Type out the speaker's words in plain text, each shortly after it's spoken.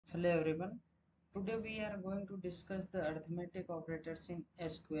Hello everyone. Today we are going to discuss the arithmetic operators in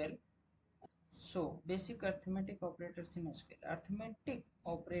SQL. So, basic arithmetic operators in SQL. Arithmetic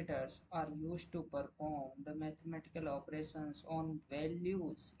operators are used to perform the mathematical operations on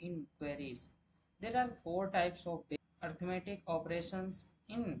values in queries. There are four types of arithmetic operations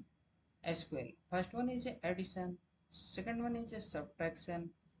in SQL. First one is addition, second one is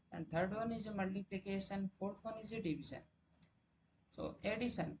subtraction, and third one is multiplication, fourth one is division. So,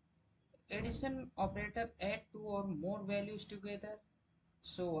 addition operator add two or more values together.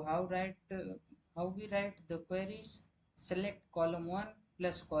 So how we write the queries? Select column 1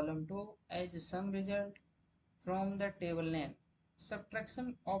 plus column 2 as sum result from the table name.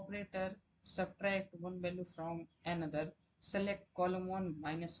 Subtraction operator subtract one value from another. Select column 1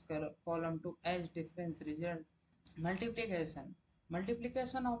 minus column 2 as difference result. Multiplication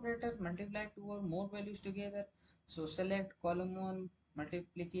operator multiply two or more values together. So select column 1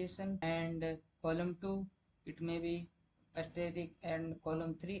 multiplication and column 2 it may be asterisk and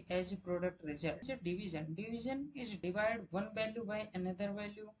column 3 as a product result. Division is divide one value by another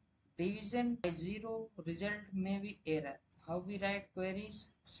value. Division by 0 result may be error. How we write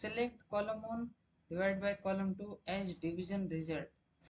queries? Select column 1 divide by column 2 as division result.